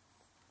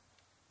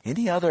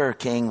 Any other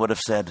king would have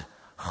said,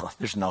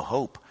 there's no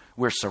hope.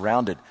 We're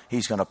surrounded.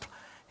 He's going to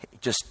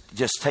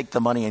just take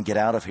the money and get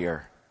out of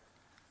here.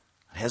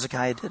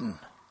 Hezekiah didn't.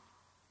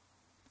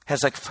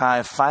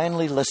 Hezekiah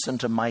finally listened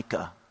to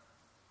Micah.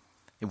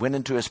 He went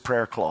into his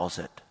prayer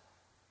closet.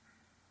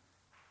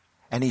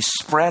 And he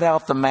spread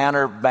out the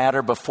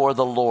matter before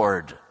the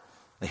Lord,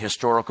 the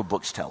historical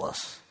books tell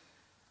us.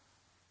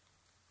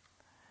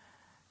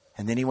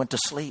 And then he went to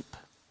sleep.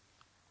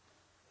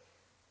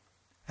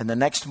 And the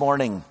next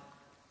morning,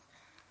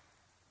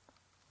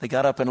 they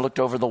got up and looked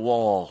over the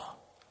wall.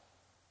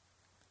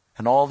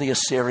 And all the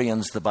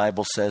Assyrians, the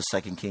Bible says,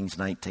 2 Kings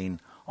 19,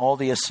 all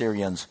the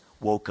Assyrians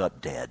woke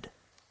up dead.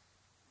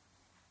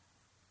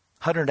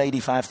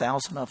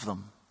 185,000 of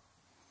them.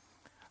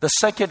 The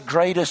second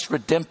greatest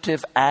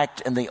redemptive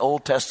act in the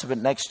Old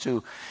Testament next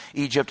to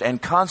Egypt,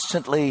 and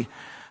constantly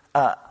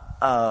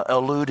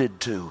alluded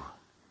to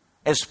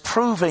as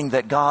proving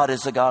that God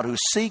is the God who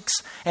seeks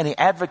and he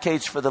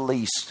advocates for the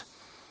least.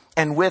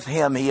 And with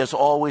him, he is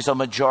always a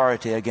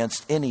majority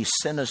against any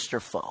sinister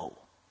foe.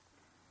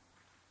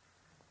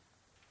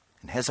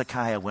 And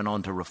Hezekiah went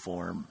on to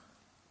reform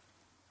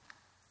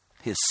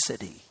his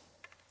city.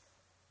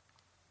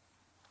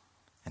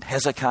 And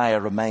Hezekiah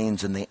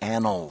remains in the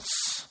annals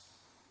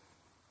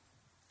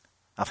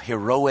of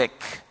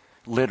heroic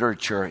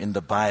literature in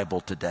the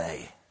Bible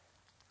today.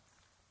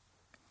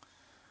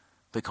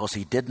 Because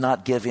he did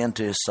not give in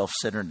to his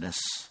self-centeredness.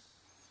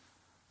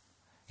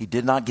 He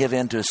did not give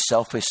in to his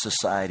selfish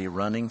society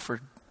running for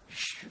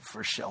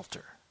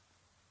shelter.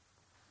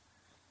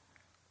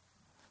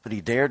 But he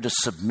dared to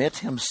submit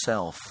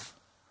himself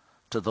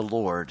to the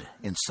Lord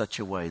in such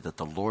a way that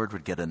the Lord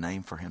would get a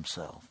name for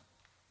himself.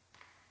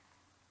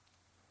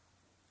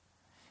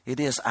 It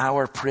is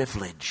our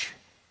privilege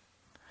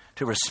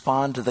to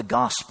respond to the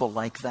gospel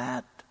like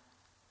that.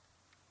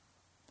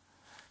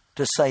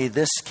 to say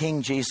this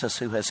King Jesus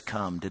who has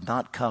come did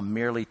not come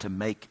merely to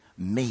make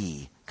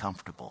me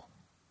comfortable,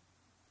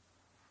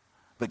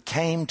 but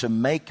came to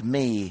make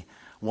me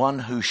one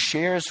who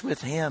shares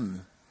with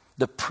him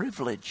the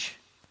privilege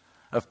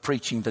of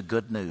preaching the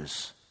good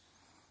news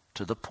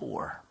to the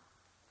poor,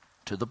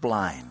 to the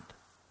blind,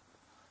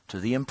 to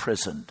the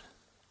imprisoned,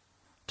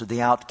 to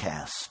the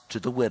outcast, to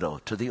the widow,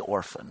 to the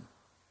orphan,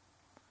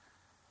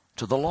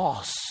 to the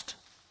lost,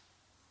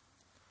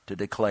 to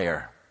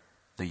declare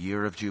the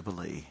year of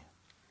Jubilee,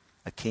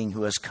 a King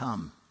who has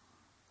come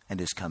and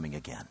is coming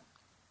again.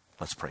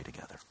 Let's pray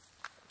together.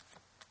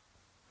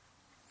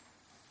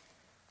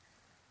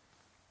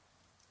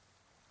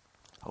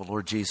 Oh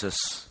Lord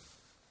Jesus,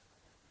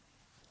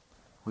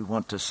 we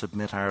want to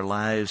submit our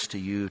lives to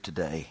you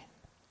today,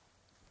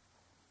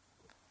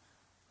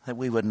 that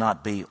we would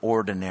not be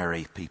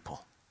ordinary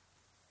people,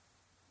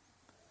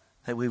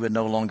 that we would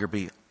no longer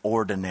be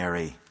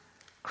ordinary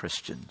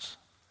Christians,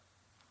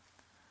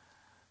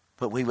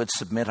 but we would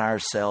submit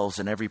ourselves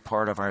and every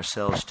part of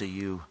ourselves to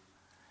you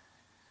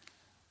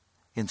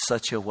in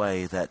such a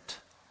way that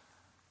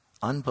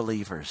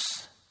unbelievers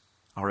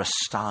are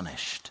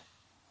astonished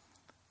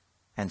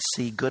and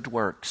see good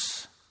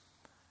works,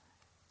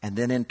 and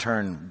then in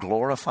turn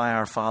glorify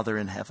our Father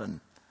in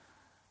heaven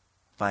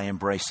by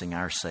embracing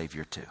our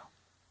Savior too.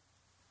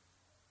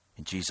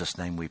 In Jesus'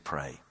 name we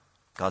pray.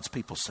 God's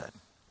people said,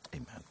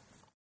 amen.